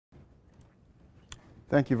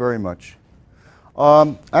Thank you very much.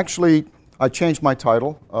 Actually, I changed my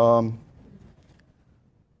title.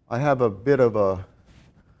 I have a bit of a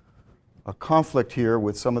conflict here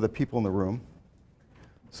with some of the people in the room.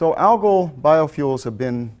 So algal biofuels have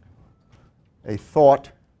been a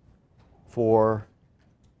thought for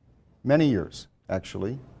many years,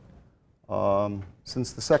 actually,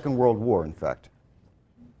 since the Second World War, in fact.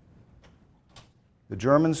 The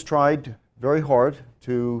Germans tried very hard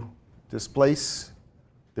to displace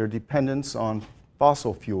their dependence on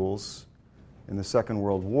fossil fuels in the Second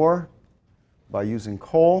World War by using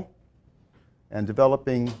coal and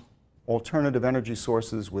developing alternative energy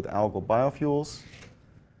sources with algal biofuels.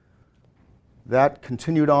 That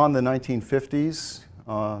continued on in the 1950s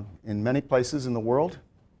in many places in the world,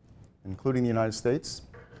 including the United States.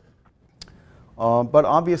 But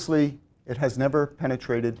obviously, it has never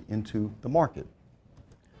penetrated into the market.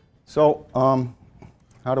 So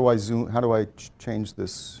how do I change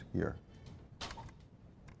this here?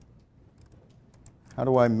 How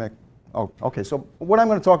do I make, oh, okay, so what I'm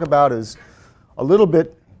going to talk about is a little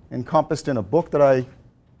bit encompassed in a book that I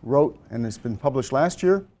wrote, and it's been published last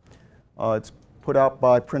year. It's put out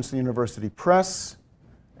by Princeton University Press,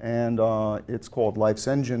 and it's called Life's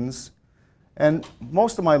Engines. And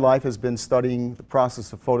most of my life has been studying the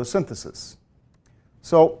process of photosynthesis.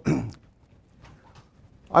 So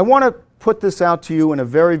I want to put this out to you in a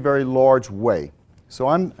very, very large way. So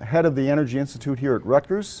I'm head of the Energy Institute here at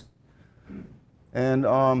Rutgers. And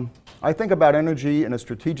I think about energy in a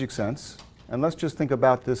strategic sense. And let's just think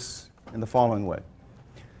about this in the following way.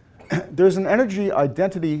 There's an energy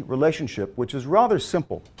identity relationship which is rather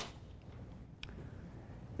simple.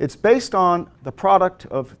 It's based on the product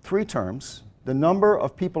of three terms: the number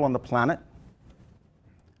of people on the planet,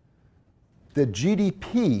 the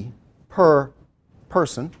GDP per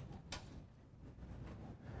person,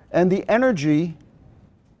 and the energy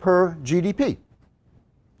per GDP.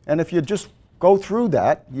 And if you just go through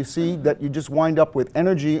that, you see that you just wind up with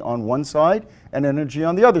energy on one side and energy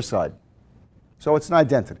on the other side. So it's an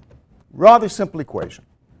identity. Rather simple equation.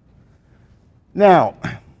 Now,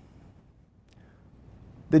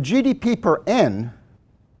 the GDP per N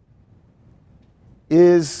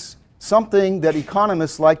is something that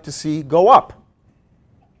economists like to see go up.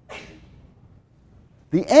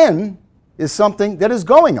 The N is something that is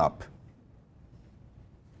going up.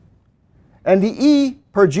 And the E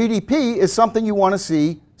per GDP is something you want to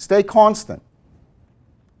see stay constant.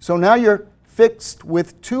 So now you're fixed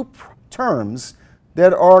with two terms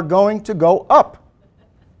that are going to go up.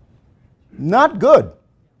 Not good.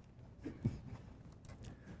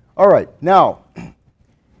 All right, now,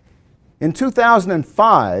 in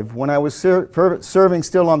 2005, when I was serving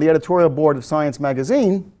still on the editorial board of Science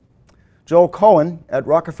magazine, Joel Cohen at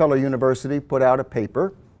Rockefeller University put out a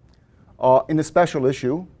paper in a special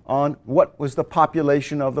issue on what was the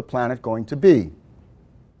population of the planet going to be.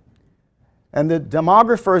 And the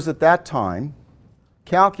demographers at that time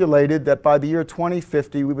calculated that by the year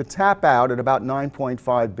 2050 we would tap out at about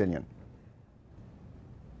 9.5 billion.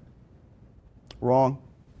 Wrong.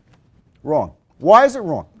 Wrong. Why is it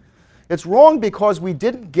wrong? It's wrong because we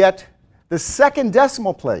didn't get the second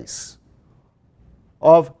decimal place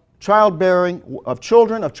of childbearing, of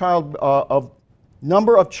children, of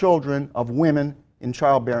number of children of women in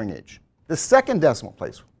childbearing age. The second decimal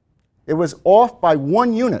place. It was off by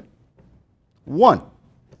 1 unit. 1.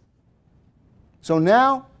 So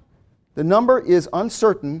now the number is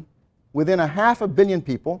uncertain within a half a billion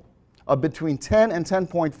people of between 10 and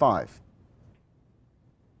 10.5.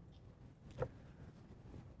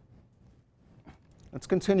 Let's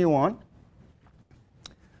continue on.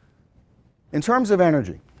 In terms of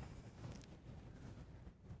energy,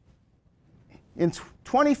 in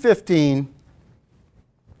 2015,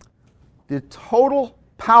 the total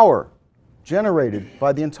power generated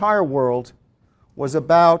by the entire world was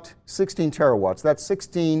about 16 terawatts. That's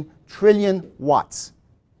 16 trillion watts.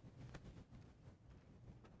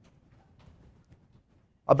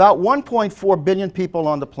 About 1.4 billion people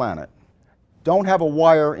on the planet don't have a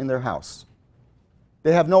wire in their house.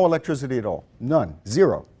 They have no electricity at all. None.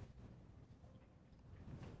 Zero.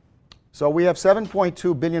 So we have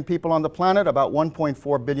 7.2 billion people on the planet, about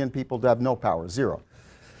 1.4 billion people that have no power. Zero.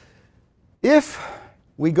 If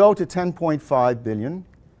we go to 10.5 billion,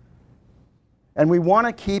 and we want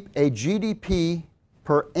to keep a GDP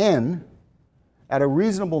per N at a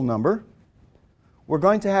reasonable number, we're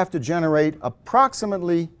going to have to generate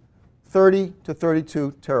approximately 30 to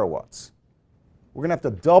 32 terawatts. We're going to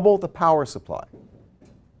have to double the power supply.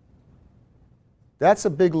 That's a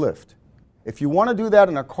big lift. If you want to do that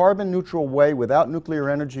in a carbon neutral way without nuclear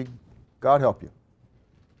energy, God help you.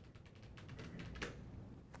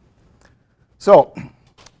 So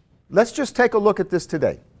let's just take a look at this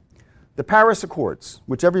today. The Paris Accords,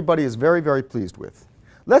 which everybody is very, very pleased with.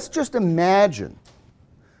 Let's just imagine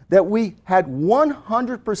that we had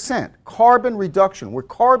 100% carbon reduction. We're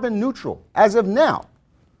carbon neutral as of now.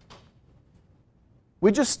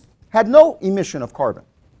 We just had no emission of carbon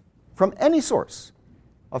from any source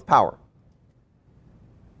of power.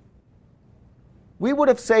 We would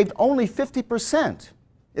have saved only 50%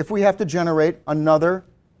 if we have to generate another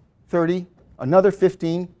 15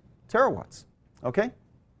 terawatts. Okay?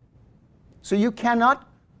 So you cannot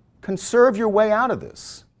conserve your way out of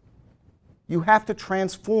this. You have to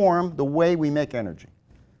transform the way we make energy.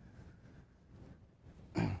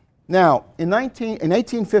 Now, in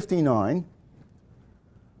 1859,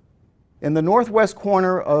 in the northwest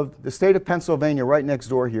corner of the state of Pennsylvania, right next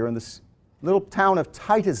door here, in this little town of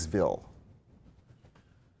Titusville,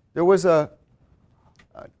 there was an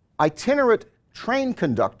itinerant train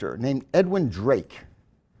conductor named Edwin Drake.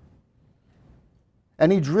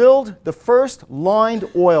 And he drilled the first lined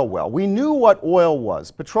oil well. We knew what oil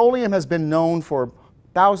was. Petroleum has been known for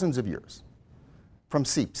thousands of years, from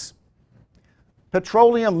seeps.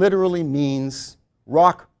 Petroleum literally means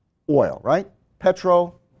rock oil, right?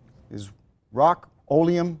 Petro is rock,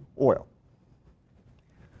 oleum, oil.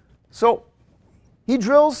 So he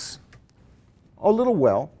drills a little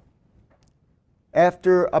well.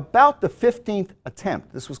 After about the 15th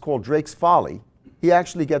attempt, this was called Drake's Folly, he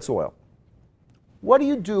actually gets oil. What do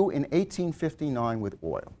you do in 1859 with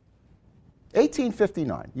oil?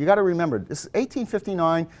 1859, you got to remember,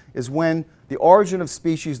 1859 is when The Origin of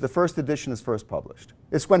Species, the first edition, is first published.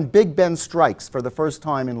 It's when Big Ben strikes for the first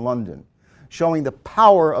time in London, showing the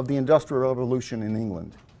power of the Industrial Revolution in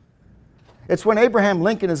England. It's when Abraham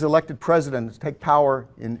Lincoln is elected president to take power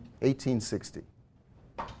in 1860.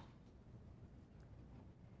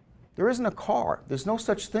 There isn't a car. There's no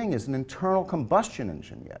such thing as an internal combustion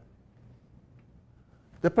engine yet.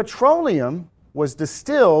 The petroleum was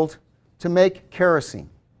distilled to make kerosene.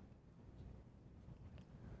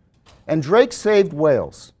 And Drake saved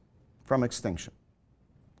whales from extinction.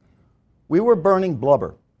 We were burning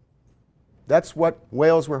blubber. That's what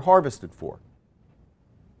whales were harvested for.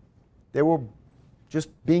 They were just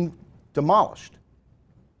being demolished.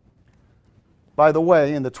 By the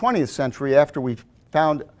way, in the 20th century, after we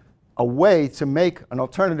found a way to make an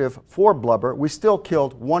alternative for blubber, we still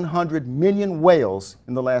killed 100 million whales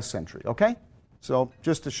in the last century, okay? So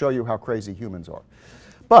just to show you how crazy humans are.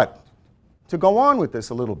 But to go on with this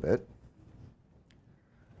a little bit,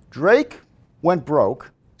 Drake went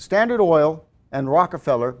broke, Standard Oil and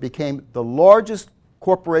Rockefeller became the largest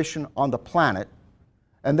corporation on the planet,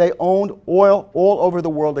 and they owned oil all over the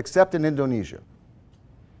world except in Indonesia,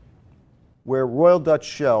 where Royal Dutch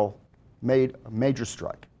Shell made a major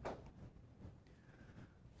strike.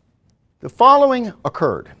 The following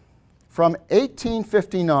occurred. From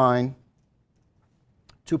 1859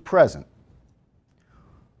 to present,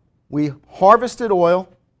 we harvested oil,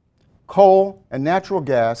 coal, and natural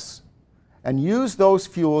gas and used those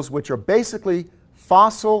fuels, which are basically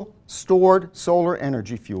fossil stored solar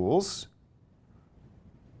energy fuels,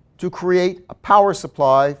 to create a power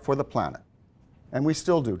supply for the planet. And we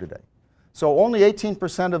still do today. So only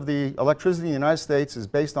 18% of the electricity in the United States is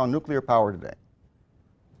based on nuclear power today.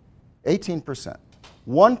 18%.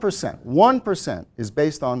 1% is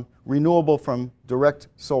based on renewable from direct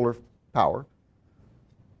solar power.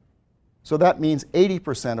 So that means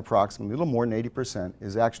 80% approximately, a little more than 80%,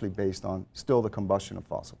 is actually based on still the combustion of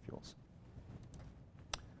fossil fuels.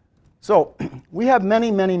 So we have many,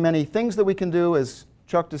 many, many things that we can do. As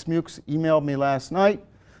Chuck Dismukes emailed me last night,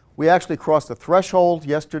 we actually crossed a threshold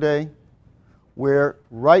yesterday where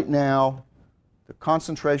right now the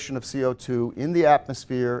concentration of CO2 in the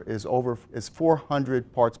atmosphere is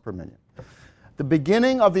 400 parts per million. The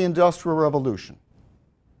beginning of the Industrial Revolution,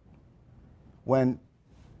 when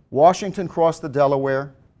Washington crossed the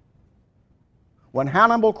Delaware, when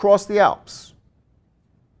Hannibal crossed the Alps,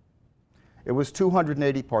 it was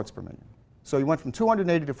 280 parts per million. So you went from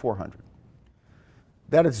 280 to 400.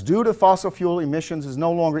 That it's due to fossil fuel emissions is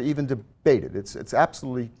no longer even debated. It's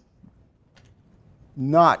absolutely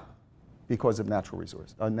not because of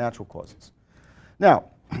natural causes. Now,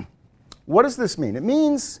 what does this mean? It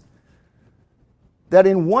means that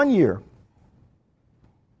in 1 year,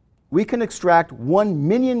 we can extract 1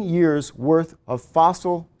 million years worth of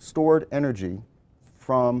fossil stored energy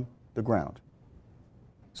from the ground.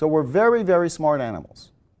 So we're very, very smart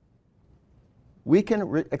animals. We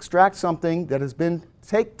can extract something that has been,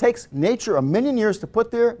 takes nature 1 million years to put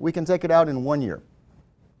there, we can take it out in 1 year.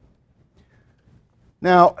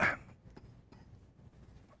 Now,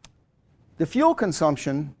 the fuel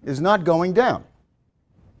consumption is not going down.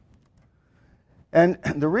 And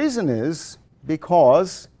the reason is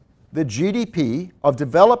because the GDP of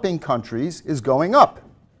developing countries is going up.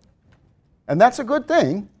 And that's a good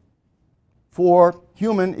thing for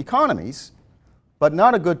human economies, but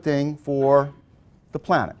not a good thing for the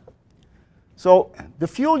planet. So the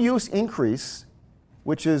fuel use increase,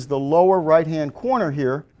 which is the lower right-hand corner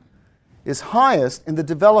here, is highest in the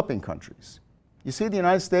developing countries. You see the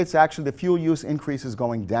United States, actually the fuel use increase is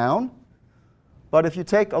going down. But if you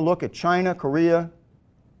take a look at China, Korea,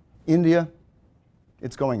 India,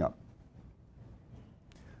 it's going up.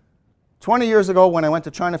 20 years ago, when I went to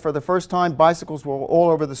China for the first time, bicycles were all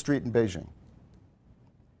over the street in Beijing.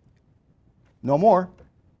 No more.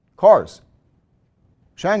 Cars.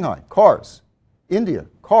 Shanghai, cars. India,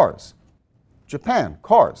 cars. Japan,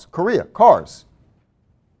 cars. Korea, cars.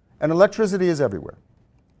 And electricity is everywhere.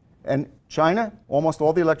 And China, almost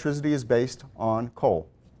all the electricity is based on coal.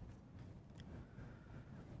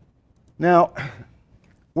 Now,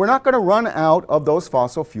 we're not going to run out of those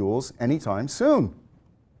fossil fuels anytime soon.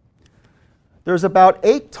 There's about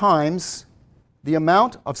 8 times the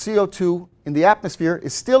amount of CO2 in the atmosphere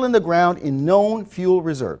is still in the ground in known fuel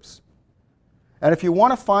reserves. And if you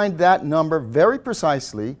want to find that number very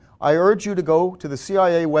precisely, I urge you to go to the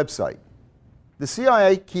CIA website. The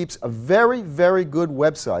CIA keeps a very, very good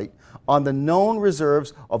website on the known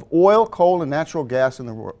reserves of oil, coal, and natural gas in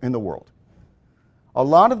the world. A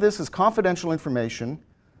lot of this is confidential information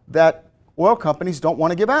that oil companies don't want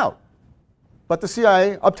to give out, but the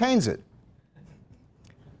CIA obtains it.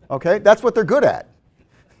 Okay? That's what they're good at.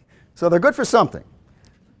 So they're good for something.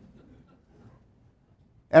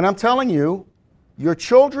 And I'm telling you, your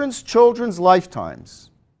children's children's lifetimes,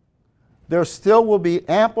 there still will be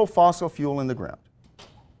ample fossil fuel in the ground.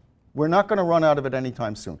 We're not going to run out of it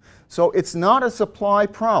anytime soon. So it's not a supply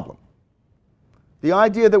problem. The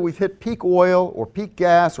idea that we've hit peak oil or peak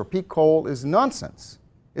gas or peak coal is nonsense.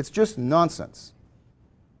 It's just nonsense.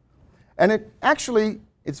 And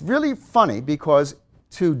it's really funny because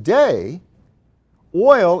today,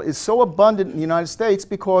 oil is so abundant in the United States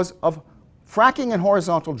because of fracking and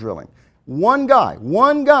horizontal drilling. One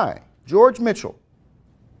guy, George Mitchell,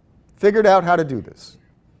 figured out how to do this.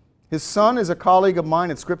 His son is a colleague of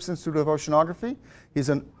mine at Scripps Institute of Oceanography. He's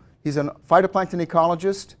a phytoplankton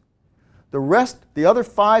ecologist. The other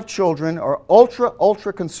 5 children are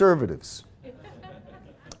ultra conservatives.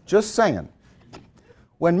 Just saying.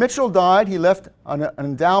 When Mitchell died, he left an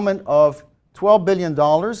endowment of $12 billion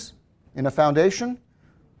in a foundation.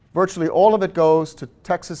 Virtually all of it goes to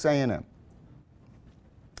Texas A&M.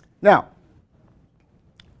 Now,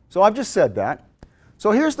 so I've just said that. So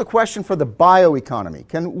here's the question for the bioeconomy.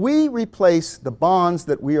 Can we replace the bonds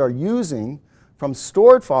that we are using from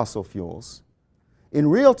stored fossil fuels in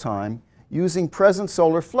real time using present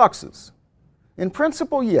solar fluxes? In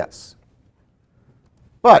principle, yes.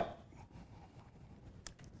 But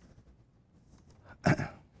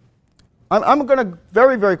I'm going to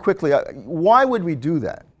very, very quickly, why would we do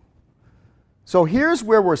that? So here's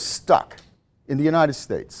where we're stuck in the United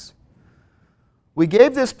States. We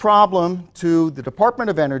gave this problem to the Department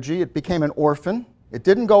of Energy. It became an orphan. It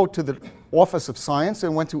didn't go to the Office of Science.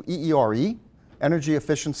 It went to EERE, Energy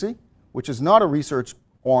Efficiency, which is not a research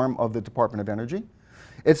arm of the Department of Energy.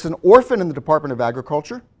 It's an orphan in the Department of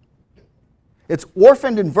Agriculture. It's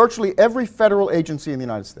orphaned in virtually every federal agency in the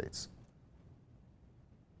United States.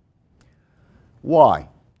 Why?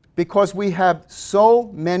 Because we have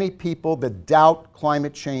so many people that doubt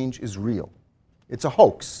climate change is real. It's a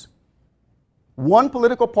hoax. One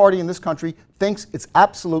political party in this country thinks it's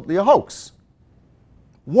absolutely a hoax.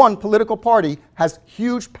 One political party has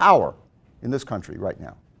huge power in this country right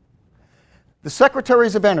now. The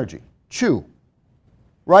secretaries of energy, Chu,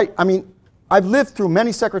 right? I mean, I've lived through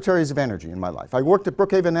many secretaries of energy in my life. I worked at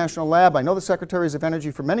Brookhaven National Lab. I know the secretaries of energy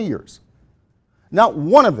for many years. Not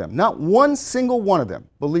one of them, not one single one of them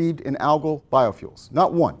believed in algal biofuels.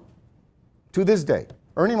 Not one. To this day.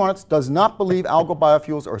 Ernie Moniz does not believe algal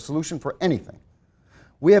biofuels are a solution for anything.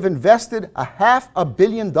 We have invested $500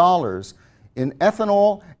 million in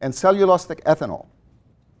ethanol and cellulosic ethanol.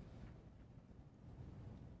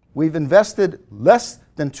 We've invested less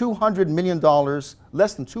than $200 million,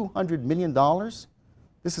 less than $200 million?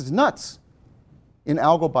 This is nuts, in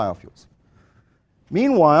algal biofuels.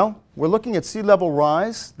 Meanwhile, we're looking at sea level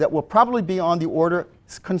rise that will probably be on the order,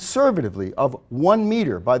 conservatively, of 1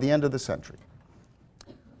 meter by the end of the century.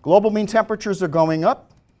 Global mean temperatures are going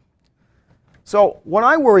up. So what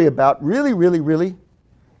I worry about really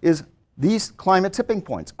is these climate tipping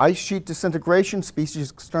points. Ice sheet disintegration, species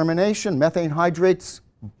extermination, methane hydrates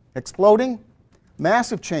exploding,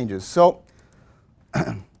 massive changes. So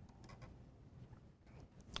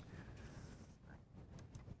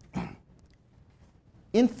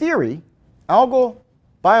theory, algal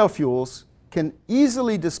biofuels can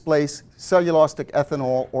easily displace cellulosic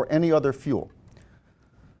ethanol or any other fuel.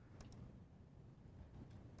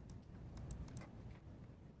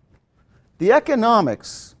 The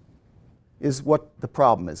economics is what the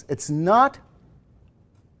problem is. It's not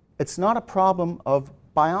a problem of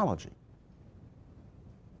biology.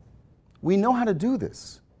 We know how to do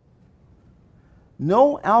this.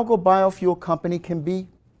 No algal biofuel company can be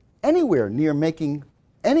anywhere near making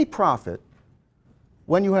any profit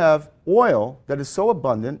when you have oil that is so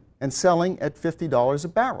abundant and selling at $50 a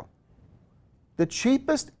barrel. The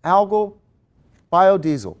cheapest algal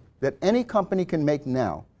biodiesel that any company can make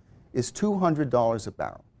now is $200 a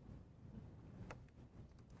barrel.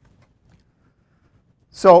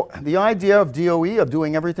 So the idea of DOE, of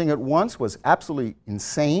doing everything at once, was absolutely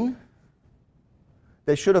insane.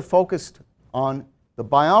 They should have focused on the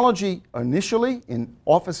biology initially in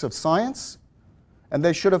Office of Science, and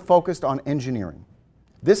they should have focused on engineering.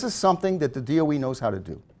 This is something that the DOE knows how to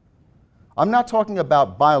do. I'm not talking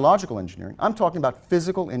about biological engineering. I'm talking about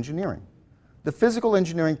physical engineering. The physical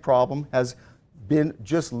engineering problem has been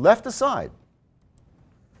just left aside.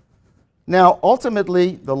 Now,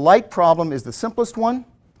 ultimately, the light problem is the simplest one.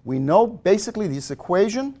 We know basically this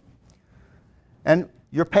equation, and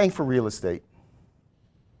you're paying for real estate.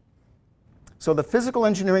 So the physical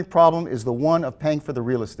engineering problem is the one of paying for the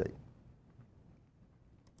real estate.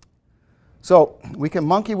 So we can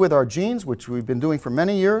monkey with our genes, which we've been doing for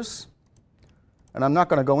many years. And I'm not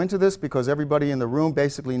going to go into this because everybody in the room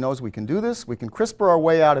basically knows we can do this. We can CRISPR our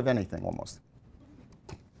way out of anything almost.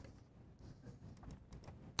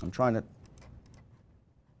 I'm trying to...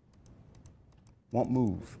 Won't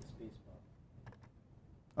move.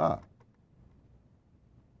 Ah.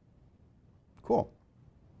 Cool.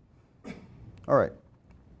 All right.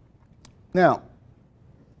 Now,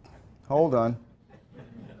 hold on.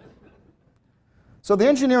 So the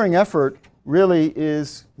engineering effort really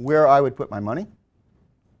is where I would put my money.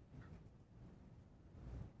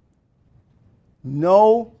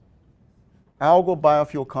 No algal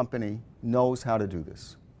biofuel company knows how to do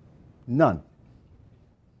this. None.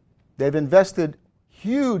 They've invested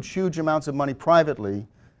huge, huge amounts of money privately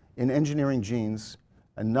in engineering genes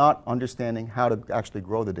and not understanding how to actually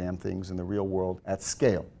grow the damn things in the real world at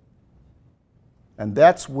scale. And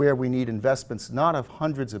that's where we need investments, not of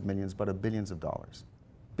hundreds of millions, but of billions of dollars.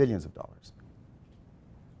 Billions of dollars.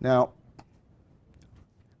 Now,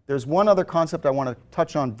 there's one other concept I want to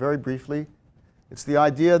touch on very briefly. It's the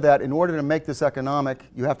idea that in order to make this economic,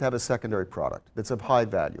 you have to have a secondary product that's of high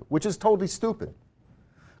value, which is totally stupid.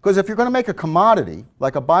 Because if you're going to make a commodity,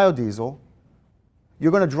 like a biodiesel,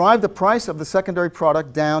 you're going to drive the price of the secondary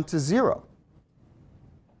product down to zero.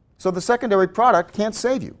 So the secondary product can't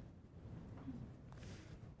save you.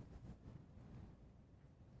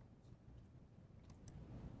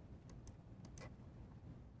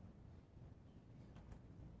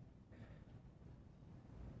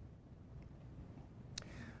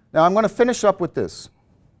 Now I'm going to finish up with this.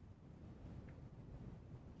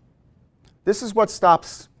 This is what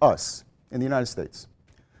stops us in the United States.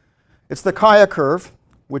 It's the Kaya curve,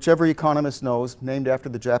 which every economist knows, named after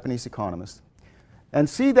the Japanese economist. And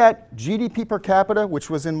see that GDP per capita, which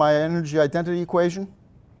was in my energy identity equation?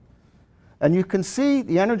 And you can see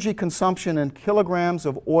the energy consumption in kilograms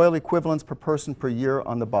of oil equivalents per person per year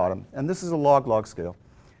on the bottom. And this is a log-log scale.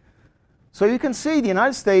 So you can see the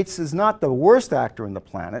United States is not the worst actor in the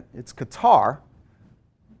planet. It's Qatar.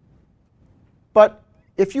 But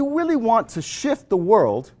if you really want to shift the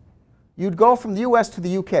world, you'd go from the US to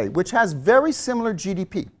the UK, which has very similar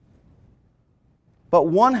GDP, but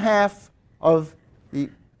 1/2 of the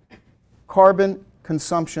carbon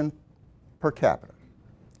consumption per capita.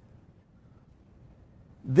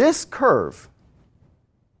 This curve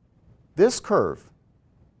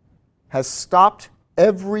has stopped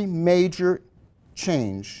every major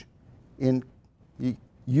change in the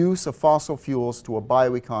use of fossil fuels to a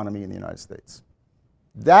bioeconomy in the United States.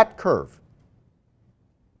 That curve.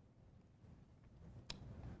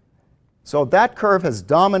 So that curve has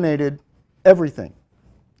dominated everything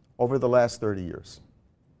over the last 30 years.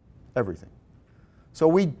 Everything. So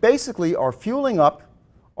we basically are fueling up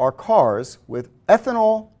our cars with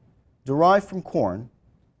ethanol derived from corn,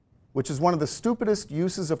 which is one of the stupidest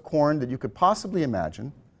uses of corn that you could possibly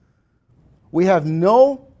imagine. We have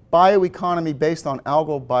no bioeconomy based on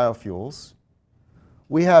algal biofuels.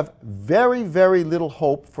 We have very, very little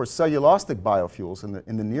hope for cellulosic biofuels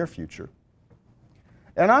in the near future.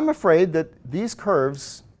 And I'm afraid that these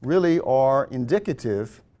curves really are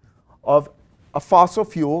indicative of a fossil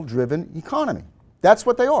fuel-driven economy. That's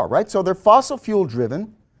what they are, right? So they're fossil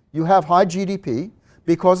fuel-driven. You have high GDP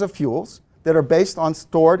because of fuels that are based on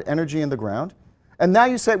stored energy in the ground. And now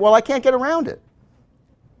you say, well, I can't get around it.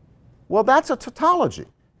 Well, that's a tautology.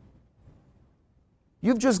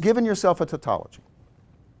 You've just given yourself a tautology.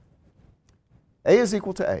 A is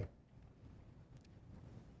equal to A.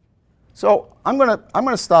 So I'm going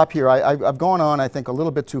to stop here. I've gone on, I think, a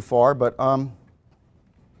little bit too far, but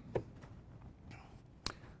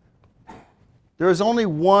there is only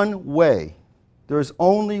one way. There is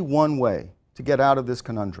only one way to get out of this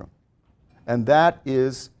conundrum, and that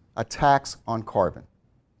is a tax on carbon.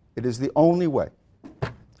 It is the only way.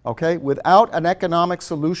 Okay? Without an economic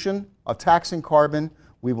solution of taxing carbon,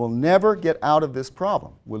 we will never get out of this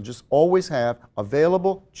problem. We'll just always have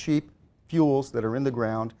available, cheap fuels that are in the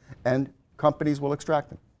ground, and companies will extract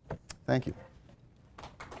them. Thank you.